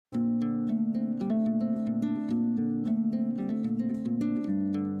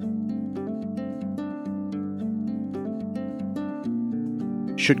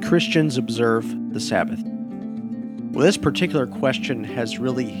Should Christians observe the Sabbath? Well, this particular question has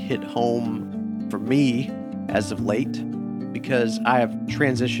really hit home for me as of late because I have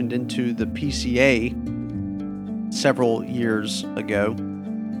transitioned into the PCA several years ago,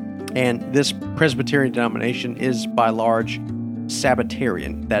 and this Presbyterian denomination is by large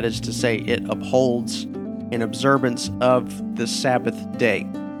Sabbatarian. That is to say, it upholds an observance of the Sabbath day.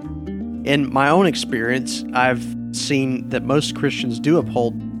 In my own experience, I've seen that most Christians do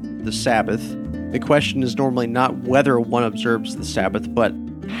uphold the Sabbath. The question is normally not whether one observes the Sabbath, but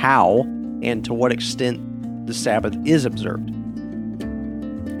how and to what extent the Sabbath is observed.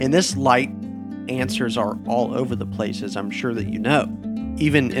 In this light, answers are all over the place, as I'm sure that you know.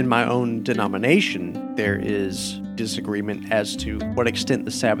 Even in my own denomination, there is disagreement as to what extent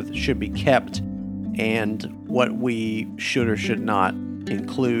the Sabbath should be kept and what we should or should not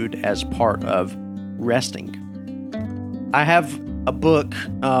include as part of resting. I have a book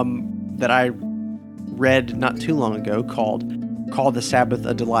that I read not too long ago called The Sabbath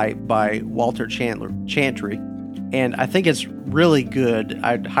a Delight by Walter Chantry, and I think it's really good.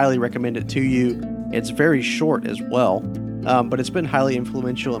 I'd highly recommend it to you. It's very short as well, but it's been highly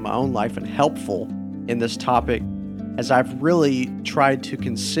influential in my own life and helpful in this topic as I've really tried to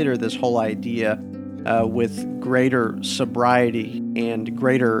consider this whole idea with greater sobriety and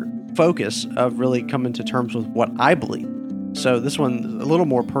greater focus of really coming to terms with what I believe. So this one's a little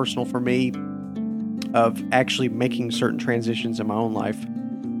more personal for me of actually making certain transitions in my own life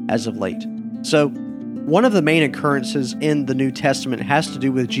as of late. So one of the main occurrences in the New Testament has to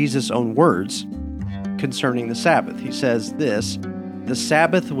do with Jesus' own words concerning the Sabbath. He says this, "The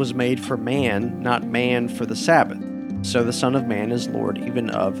Sabbath was made for man, not man for the Sabbath. So the Son of Man is Lord even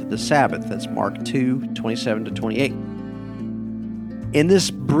of the Sabbath." That's Mark 2:27-28. In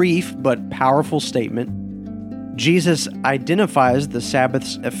this brief but powerful statement, Jesus identifies the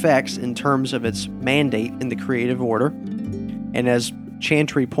Sabbath's effects in terms of its mandate in the creative order. And as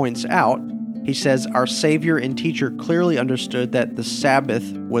Chantry points out, he says, our Savior and teacher clearly understood that the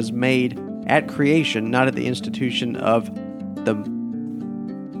Sabbath was made at creation, not at the institution of the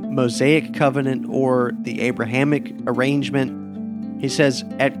Mosaic covenant or the Abrahamic arrangement. He says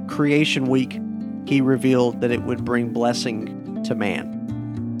at creation week, he revealed that it would bring blessing to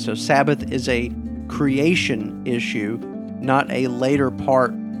man. So Sabbath is a creation issue, not a later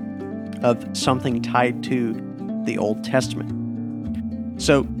part of something tied to the Old Testament.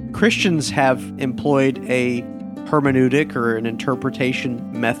 So Christians have employed a hermeneutic or an interpretation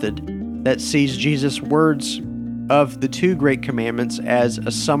method that sees Jesus' words of the two great commandments as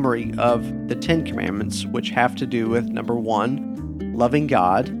a summary of the 10 commandments, which have to do with, number 1, loving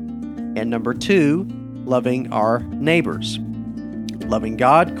God, and number 2, loving our neighbors. Loving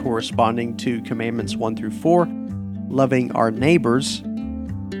God corresponding to commandments 1 through 4, loving our neighbors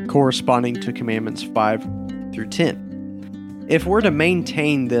corresponding to commandments 5 through 10. If we're to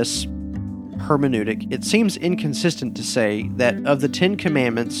maintain this hermeneutic, it seems inconsistent to say that of the 10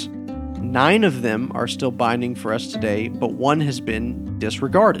 commandments, 9 of them are still binding for us today, but 1 has been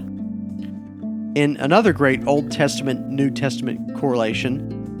disregarded. In another great Old Testament, New Testament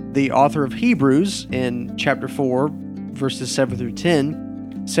correlation, the author of Hebrews in chapter 4, verses 7 through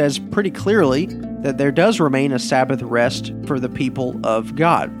 10, says pretty clearly that there does remain a Sabbath rest for the people of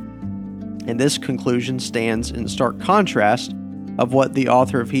God. And this conclusion stands in stark contrast of what the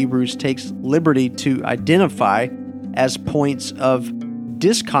author of Hebrews takes liberty to identify as points of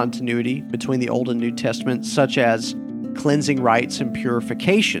discontinuity between the Old and New Testament, such as cleansing rites and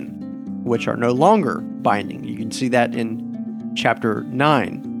purification, which are no longer binding. You can see that in chapter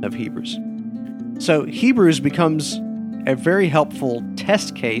 9 of Hebrews. So Hebrews becomes a very helpful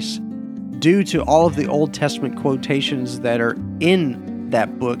test case due to all of the Old Testament quotations that are in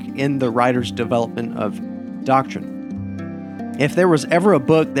that book in the writer's development of doctrine. If there was ever a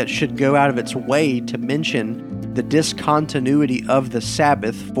book that should go out of its way to mention the discontinuity of the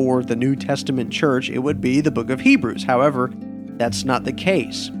Sabbath for the New Testament church, it would be the book of Hebrews. However, that's not the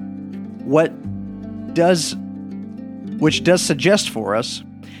case. Which does suggest for us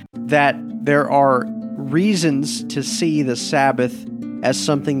that there are reasons to see the Sabbath as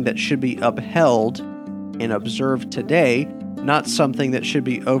something that should be upheld and observed today, not something that should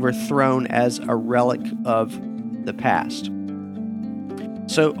be overthrown as a relic of the past.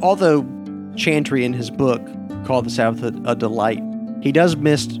 So, although Chantry in his book called The Sabbath a Delight, he does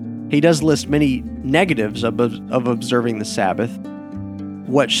list many negatives of observing the Sabbath,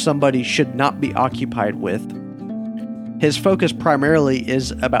 which somebody should not be occupied with. His focus primarily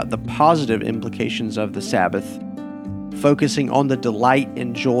is about the positive implications of the Sabbath, focusing on the delight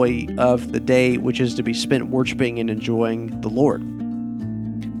and joy of the day, which is to be spent worshiping and enjoying the Lord.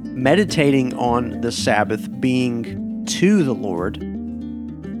 meditating on the Sabbath being to the Lord,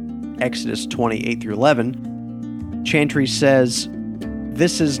 Exodus 28-11, Chantry says,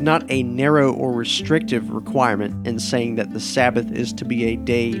 this is not a narrow or restrictive requirement in saying that the Sabbath is to be a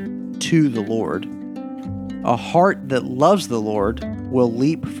day to the Lord. A heart that loves the Lord will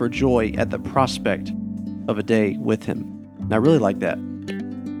leap for joy at the prospect of a day with Him. And I really like that.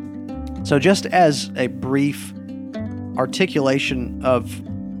 So just as a brief articulation of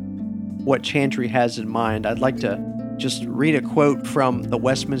what Chantry has in mind, I'd like to just read a quote from the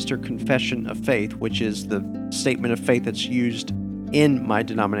Westminster Confession of Faith, which is the statement of faith that's used in my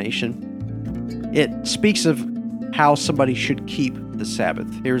denomination. It speaks of how somebody should keep the Sabbath.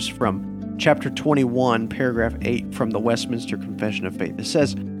 Here's from chapter 21, paragraph 8 from the Westminster Confession of Faith. It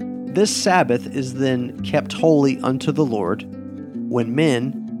says, "This Sabbath is then kept holy unto the Lord, when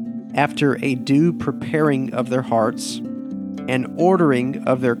men, after a due preparing of their hearts and ordering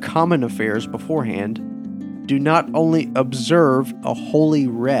of their common affairs beforehand, do not only observe a holy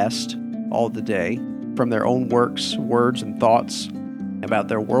rest all the day from their own works, words, and thoughts about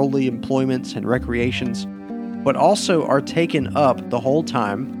their worldly employments and recreations, but also are taken up the whole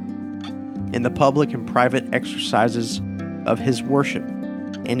time in the public and private exercises of His worship,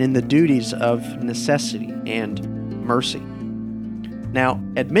 and in the duties of necessity and mercy." Now,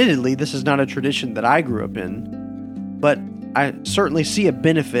 admittedly, this is not a tradition that I grew up in, but I certainly see a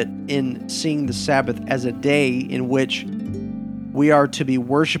benefit in seeing the Sabbath as a day in which we are to be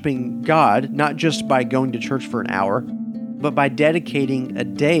worshiping God, not just by going to church for an hour, but by dedicating a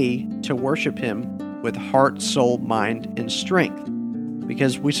day to worship Him with heart, soul, mind, and strength.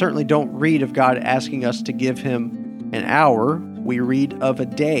 Because we certainly don't read of God asking us to give Him an hour. We read of a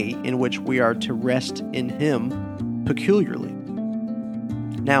day in which we are to rest in Him peculiarly.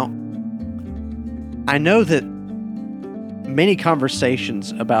 Now, I know that many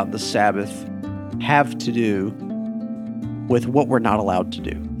conversations about the Sabbath have to do with what we're not allowed to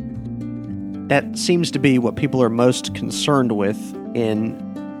do. That seems to be what people are most concerned with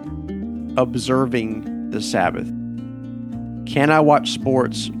in observing the Sabbath. Can I watch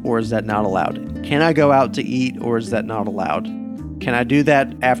sports, or is that not allowed? Can I go out to eat, or is that not allowed? Can I do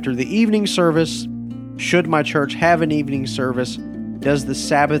that after the evening service? Should my church have an evening service? Does the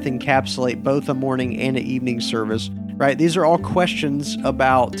Sabbath encapsulate both a morning and an evening service? Right? These are all questions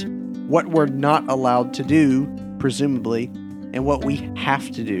about what we're not allowed to do, presumably, and what we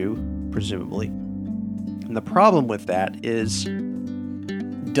have to do, presumably. And the problem with that is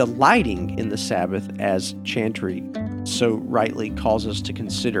delighting in the Sabbath, as Chantry so rightly calls us to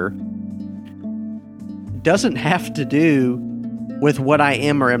consider, doesn't have to do with what I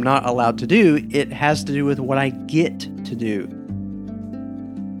am or am not allowed to do. It has to do with what I get to do.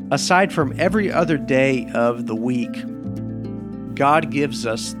 Aside from every other day of the week, God gives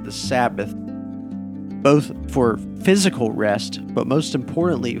us the Sabbath both for physical rest, but most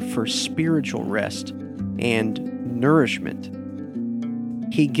importantly for spiritual rest and nourishment.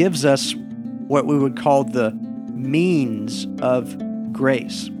 He gives us what we would call the means of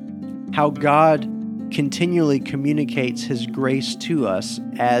grace, how God continually communicates His grace to us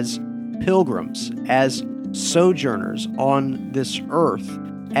as pilgrims, as sojourners on this earth,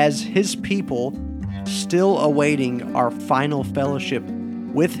 as His people still awaiting our final fellowship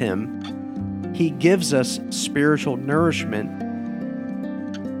with Him. He gives us spiritual nourishment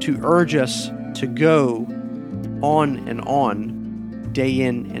to urge us to go on and on, day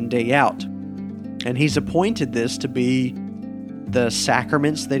in and day out. And He's appointed this to be the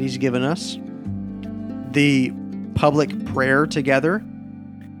sacraments that He's given us, the public prayer together,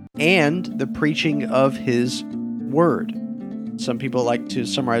 and the preaching of His Word. Some people like to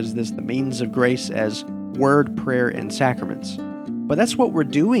summarize this, the means of grace, as word, prayer, and sacraments. But that's what we're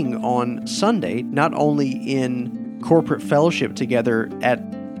doing on Sunday, not only in corporate fellowship together at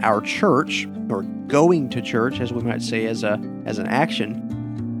our church, or going to church, as we might say, as an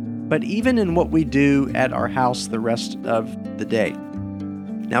action, but even in what we do at our house the rest of the day.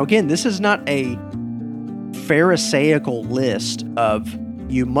 Now again, this is not a Pharisaical list of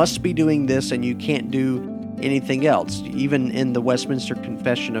you must be doing this and you can't do anything else. Even in the Westminster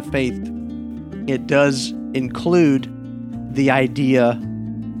Confession of Faith, it does include the idea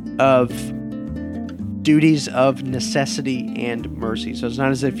of duties of necessity and mercy. So it's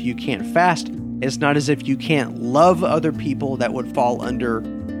not as if you can't fast. It's not as if you can't love other people. That would fall under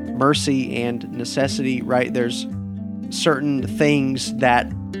mercy and necessity, right? There's certain things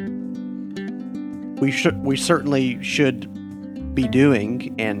that we certainly should be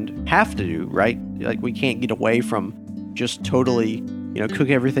doing and have to do, right? Like we can't get away from just totally, cook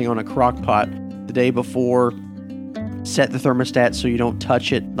everything on a crock pot the day before set the thermostat so you don't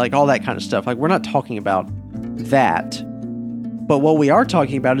touch it, like all that kind of stuff. Like, we're not talking about that. But what we are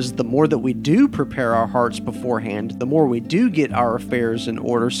talking about is the more that we do prepare our hearts beforehand, the more we do get our affairs in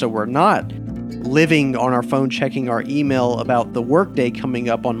order so we're not living on our phone checking our email about the workday coming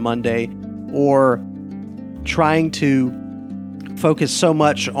up on Monday, or trying to focus so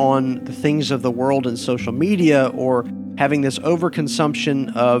much on the things of the world and social media, or having this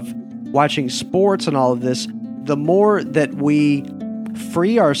overconsumption of watching sports and all of this. The more that we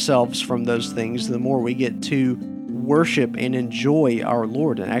free ourselves from those things, the more we get to worship and enjoy our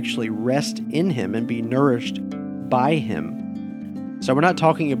Lord and actually rest in Him and be nourished by Him. So we're not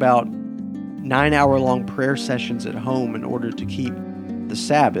talking about 9-hour-long prayer sessions at home in order to keep the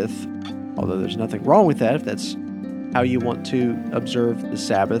Sabbath, although there's nothing wrong with that if that's how you want to observe the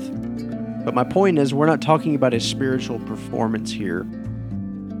Sabbath. But my point is, we're not talking about a spiritual performance here.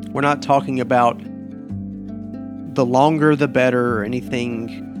 We're not talking about the longer the better or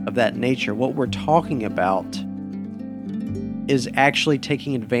anything of that nature. What we're talking about is actually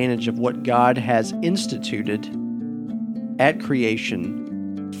taking advantage of what God has instituted at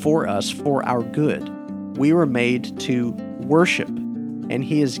creation for us, for our good. We were made to worship, and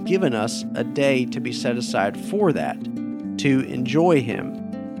He has given us a day to be set aside for that, to enjoy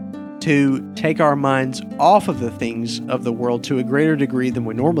Him, to take our minds off of the things of the world to a greater degree than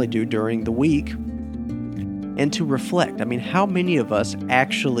we normally do during the week, and to reflect. I mean, how many of us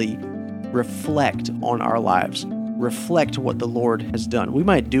actually reflect on our lives, reflect what the Lord has done? We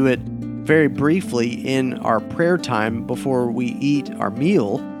might do it very briefly in our prayer time before we eat our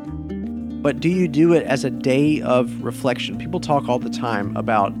meal, but do you do it as a day of reflection? People talk all the time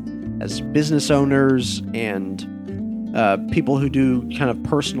about, as business owners and people who do kind of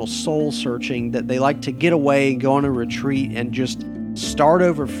personal soul searching, that they like to get away and go on a retreat and just start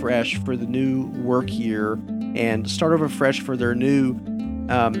over fresh for the new work year and start over fresh for their new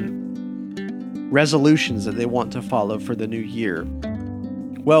resolutions that they want to follow for the new year.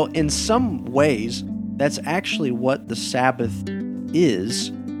 Well, in some ways, that's actually what the Sabbath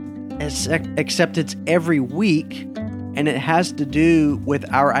is, except it's every week, and it has to do with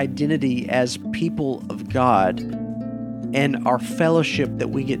our identity as people of God and our fellowship that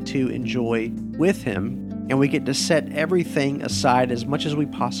we get to enjoy with Him, and we get to set everything aside as much as we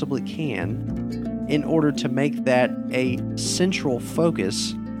possibly can in order to make that a central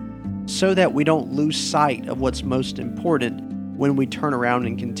focus so that we don't lose sight of what's most important when we turn around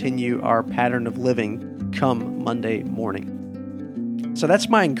and continue our pattern of living come Monday morning. So that's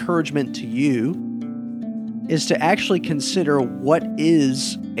my encouragement to you, is to actually consider, what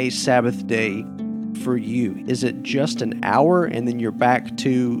is a Sabbath day for you? Is it just an hour and then you're back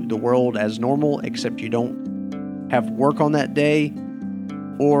to the world as normal, except you don't have work on that day?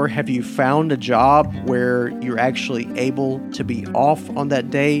 Or have you found a job where you're actually able to be off on that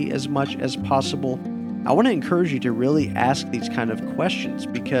day as much as possible? I want to encourage you to really ask these kind of questions,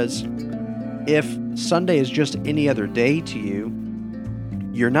 because if Sunday is just any other day to you,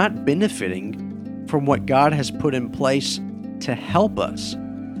 you're not benefiting from what God has put in place to help us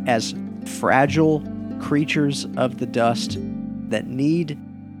as fragile creatures of the dust that need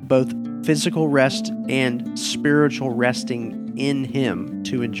both physical rest and spiritual resting in Him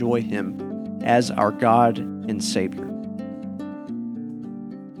to enjoy Him as our God and Savior.